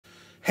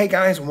Hey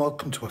guys, and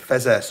welcome to a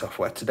Pheas Airsoft,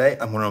 where today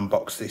I'm going to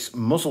unbox this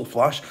muzzle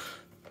flash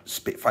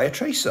Spitfire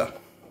Tracer.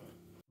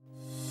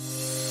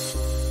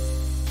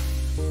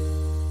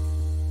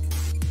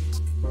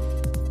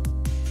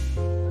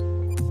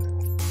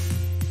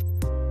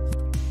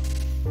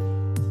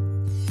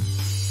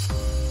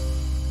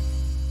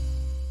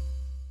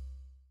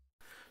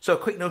 So a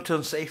quick note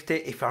on safety: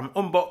 if I'm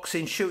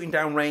unboxing, shooting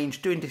down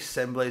range, doing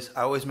disassemblies,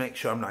 I always make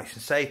sure I'm nice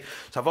and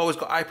safe. So I've always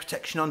got eye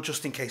protection on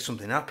just in case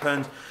something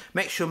happens.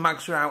 Make sure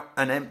mags are out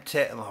and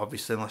empty, and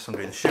obviously unless I'm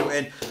doing the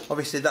shooting.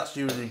 Obviously that's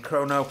using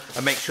chrono,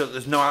 and make sure that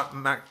there's no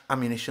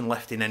ammunition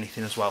left in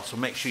anything as well. So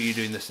make sure you're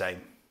doing the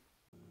same.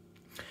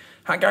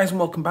 Hi guys, and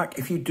welcome back.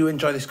 If you do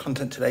enjoy this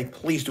content today,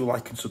 please do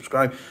like and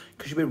subscribe,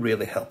 because you'll be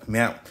really helping me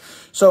out.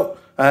 So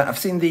I've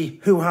seen the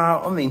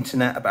hoo-ha on the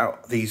internet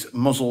about these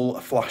muzzle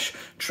flash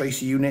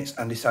tracer units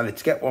and decided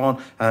to get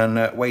one,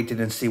 and waited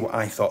and see what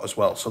I thought as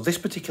well. So this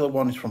particular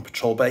one is from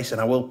Patrol Base,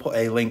 and I will put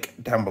a link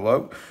down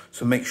below,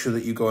 so make sure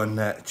that you go and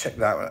check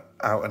that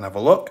out and have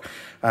a look.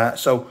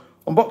 So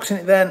unboxing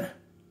it then,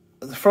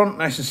 at the front,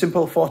 nice and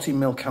simple,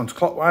 14mm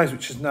counterclockwise,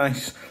 which is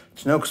nice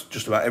to know because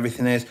just about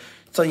everything is.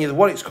 Telling you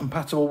what it's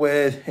compatible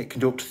with. It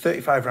can do up to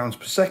 35 rounds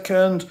per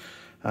second.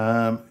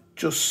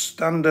 Just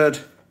standard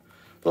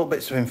little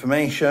bits of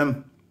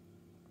information.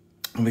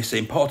 Obviously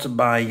imported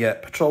by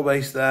Patrol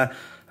Base there.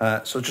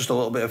 So just a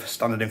little bit of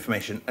standard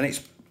information, and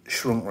it's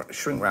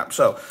shrink wrap.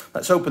 So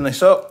let's open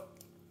this up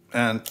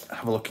and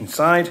have a look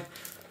inside.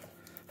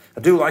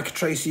 I do like a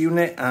tracer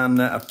unit, and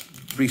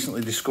I've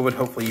recently discovered,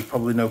 hopefully you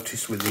probably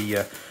noticed with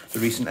the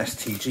recent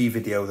STG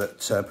video,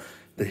 that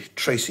the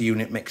tracer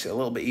unit makes it a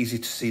little bit easier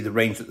to see the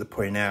range that they're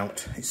putting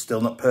out. It's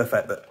still not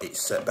perfect, but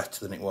it's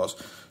better than it was.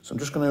 So I'm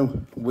just going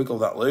to wiggle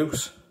that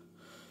loose,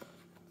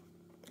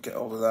 get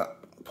hold of that,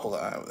 pull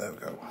that out. There we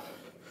go.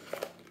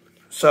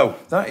 So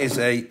that is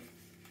a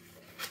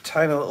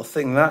tiny little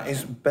thing. That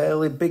is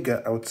barely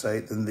bigger, I would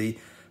say, than the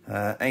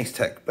Ace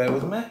Tech. Bear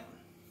with me.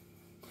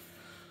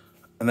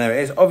 And there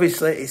it is.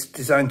 Obviously, it's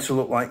designed to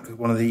look like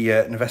one of the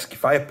Noveski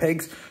Fire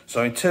Pigs.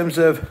 So in terms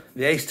of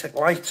the Ace Tech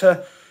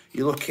lighter,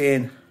 you're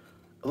looking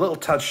a little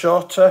tad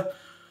shorter,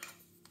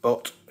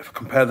 but if I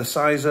compare the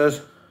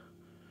sizes,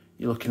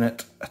 you're looking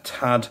at a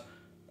tad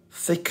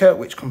thicker,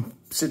 which,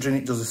 considering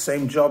it does the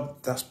same job,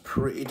 that's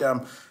pretty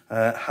damn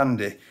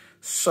handy.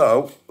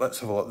 So let's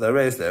have a look. There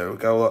we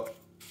go, look.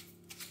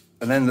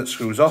 An end that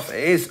screws off.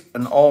 It is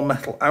an all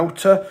metal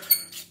outer.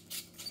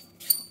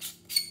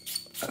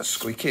 That's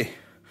squeaky.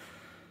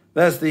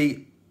 There's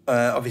the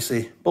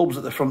obviously bulbs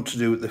at the front to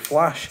do with the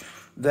flash.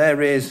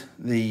 There is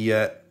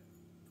the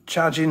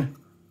charging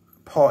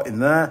port in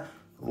there.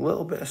 A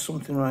little bit of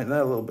something right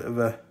there, a little bit of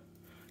a,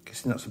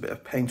 guessing that's a bit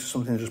of paint or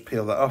something. Just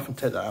peel that off and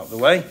take that out of the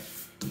way.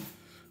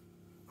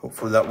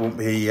 Hopefully that won't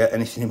be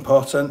anything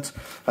important.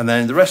 And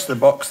then the rest of the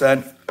box,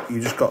 then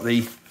you just got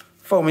the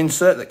foam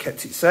insert that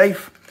kept it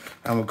safe,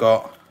 and we've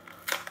got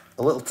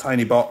a little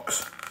tiny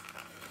box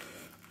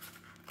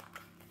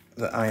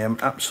that I am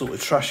absolutely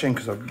trashing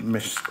because I've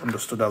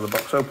misunderstood how the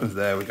box opens.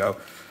 There we go.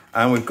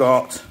 And we've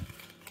got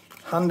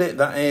handy,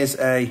 that is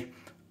a,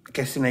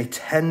 guessing a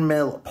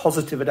 10mm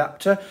positive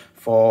adapter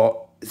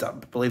for, I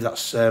believe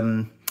that's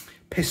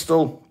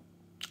pistol.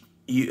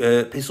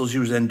 Pistols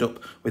usually end up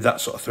with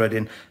that sort of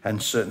threading,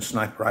 and certain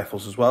sniper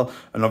rifles as well.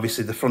 And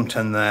obviously the front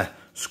end there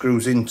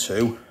screws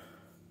into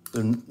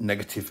the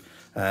negative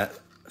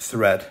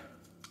thread.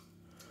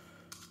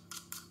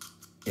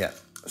 Yeah,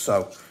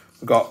 so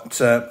we've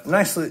got a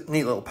nice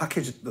neat little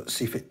package. Let's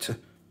see if it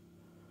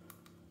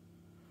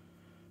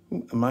ooh,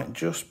 it might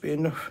just be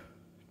enough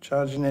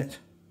charging it.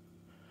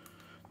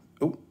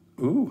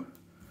 Ooh,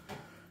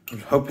 I'm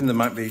hoping there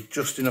might be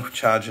just enough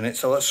charge in it.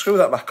 So let's screw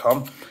that back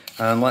on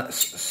and let's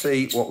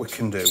see what we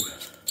can do.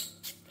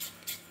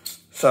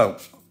 So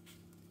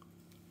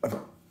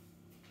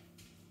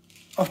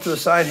off to the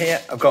side here,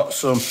 I've got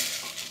some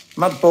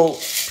Mad Bull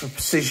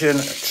Precision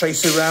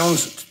Tracer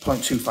rounds,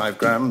 0.25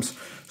 grams.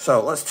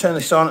 So let's turn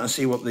this on and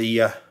see what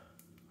the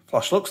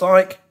flash looks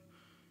like.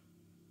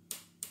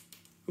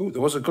 Ooh,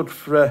 there was a good,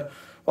 what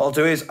I'll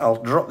do is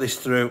I'll drop this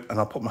through and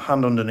I'll put my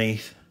hand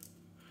underneath,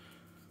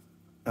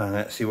 and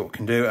let's see what we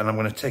can do. And I'm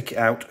going to take it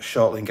out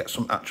shortly and get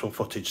some actual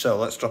footage. So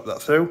let's drop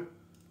that through.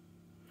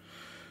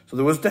 So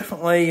there was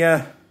definitely,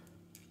 oh,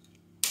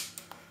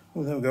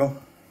 there we go.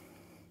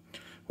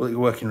 Will it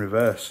work in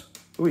reverse?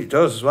 Oh, it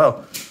does as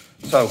well.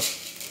 So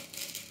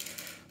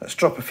let's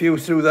drop a few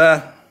through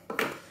there.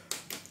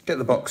 Get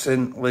the box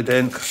in, lid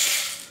in.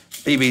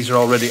 BBs are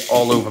already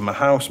all over my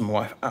house. My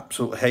wife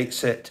absolutely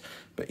hates it,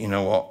 but you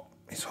know what?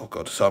 It's all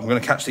good. So I'm going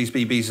to catch these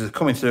BBs as they're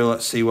coming through.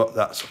 Let's see what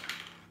that's.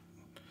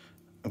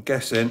 I'm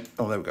guessing,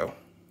 oh, there we go.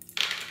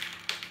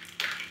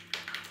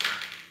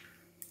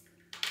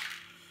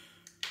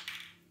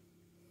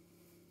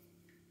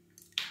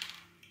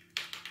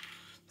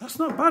 That's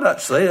not bad,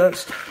 actually.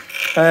 That's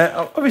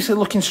obviously,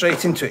 looking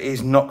straight into it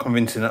is not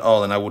convincing at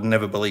all, and I would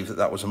never believe that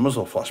that was a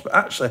muzzle flash. But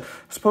actually,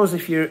 I suppose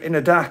if you're in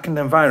a darkened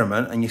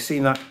environment and you're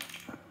seeing that,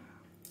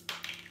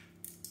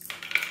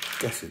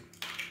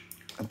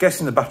 I'm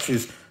guessing the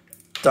battery's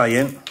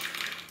dying.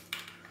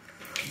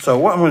 So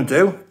what I'm going to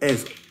do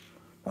is,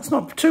 that's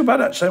not too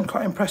bad actually, I'm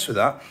quite impressed with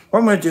that. What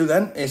I'm going to do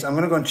then is I'm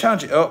going to go and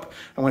charge it up.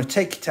 I'm going to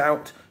take it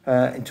out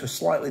into a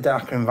slightly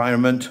darker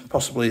environment,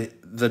 possibly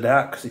the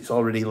dark because it's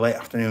already late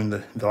afternoon,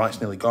 the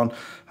light's nearly gone.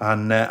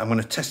 And I'm going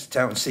to test it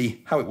out and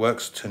see how it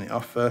works. Turn it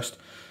off first.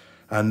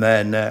 And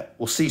then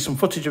we'll see some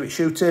footage of it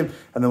shooting,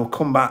 and then we'll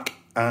come back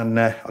and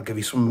I'll give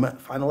you some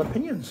final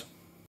opinions.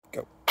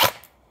 Go.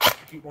 I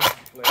keep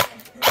wanting to play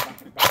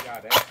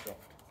backyard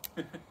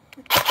Airsoft.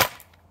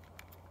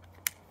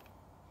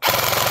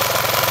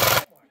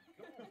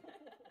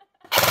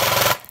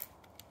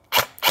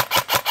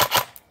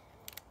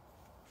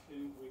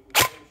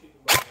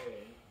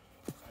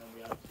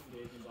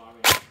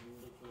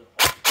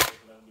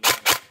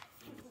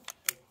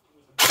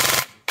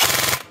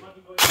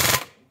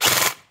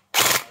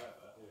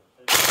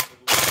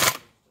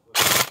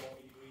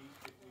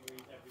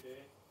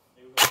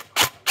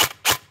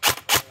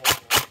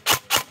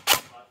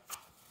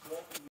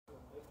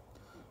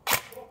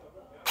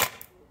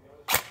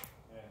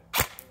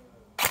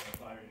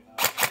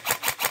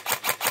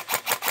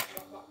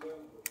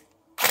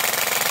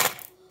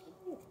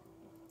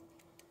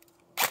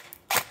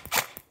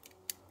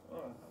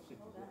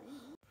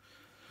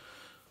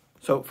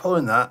 So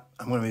following that,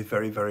 I'm going to be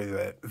very, very,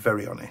 very,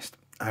 very honest.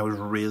 I was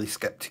really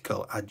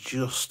sceptical. I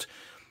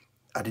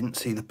didn't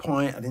see the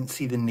point. I didn't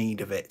see the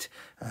need of it.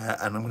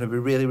 And I'm going to be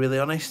really, really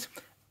honest.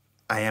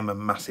 I am a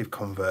massive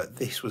convert.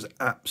 This was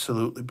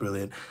absolutely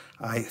brilliant.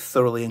 I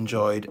thoroughly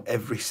enjoyed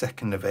every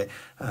second of it.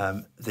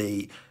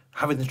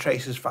 Having the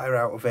tracers fire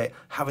out of it,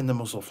 having the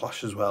muzzle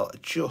flash as well,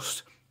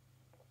 just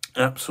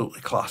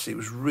absolutely class. It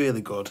was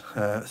really good.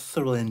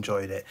 Thoroughly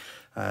enjoyed it.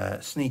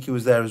 Sneaky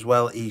was there as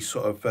well. He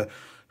sort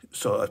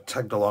of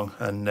tagged along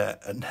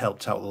and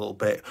helped out a little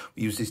bit.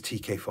 We used his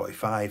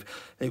TK45.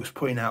 It was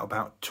putting out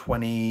about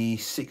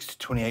 26 to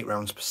 28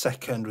 rounds per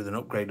second with an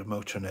upgraded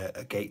motor and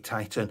a Gate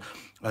Titan.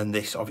 And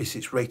this, obviously,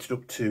 it's rated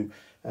up to,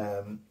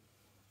 I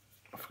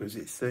forget,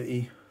 is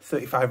it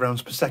 35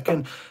 rounds per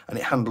second, and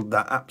it handled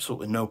that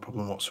absolutely no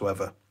problem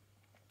whatsoever.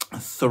 I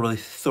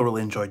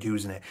thoroughly enjoyed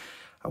using it.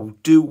 I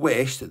do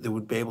wish that they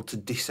would be able to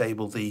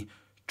disable the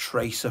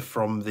tracer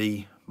from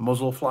the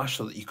muzzle flash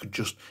so that you could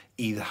just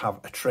either have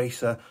a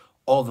tracer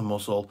or the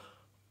muzzle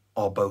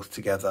or both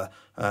together.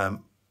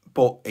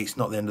 But it's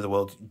not the end of the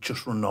world.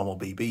 Just run normal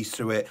BBs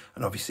through it,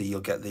 and obviously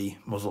you'll get the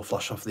muzzle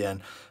flash off the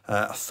end.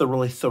 I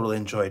thoroughly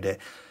enjoyed it.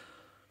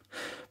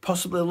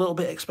 Possibly a little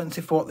bit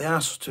expensive for what they are,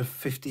 sort of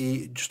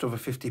just over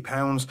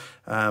 £50.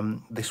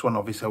 This one,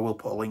 obviously, I will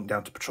put a link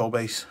down to Patrol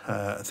Base.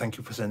 Thank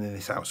you for sending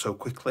this out so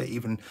quickly,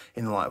 even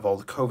in the light of all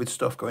the COVID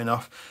stuff going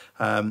off.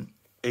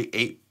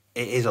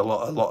 It is a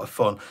lot of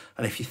fun,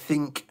 and if you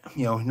think,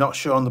 not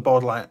sure on the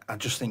borderline, I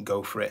just think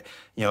go for it.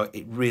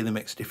 It really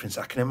makes a difference.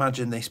 I can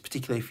imagine this,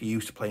 particularly if you're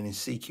used to playing in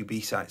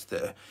CQB sites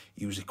that are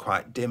usually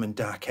quite dim and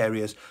dark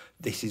areas.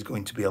 This is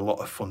going to be a lot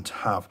of fun to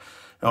have.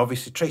 Now,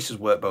 obviously, tracers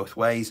work both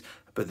ways,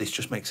 but this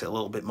just makes it a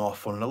little bit more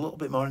fun and a little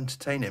bit more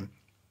entertaining.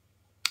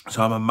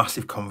 So I'm a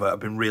massive convert. I've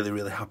been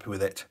really happy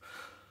with it.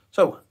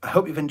 So I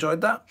hope you've enjoyed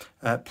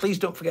that. Please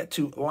don't forget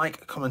to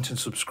like, comment and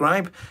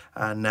subscribe,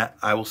 and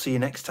I will see you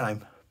next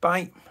time.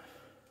 Bye.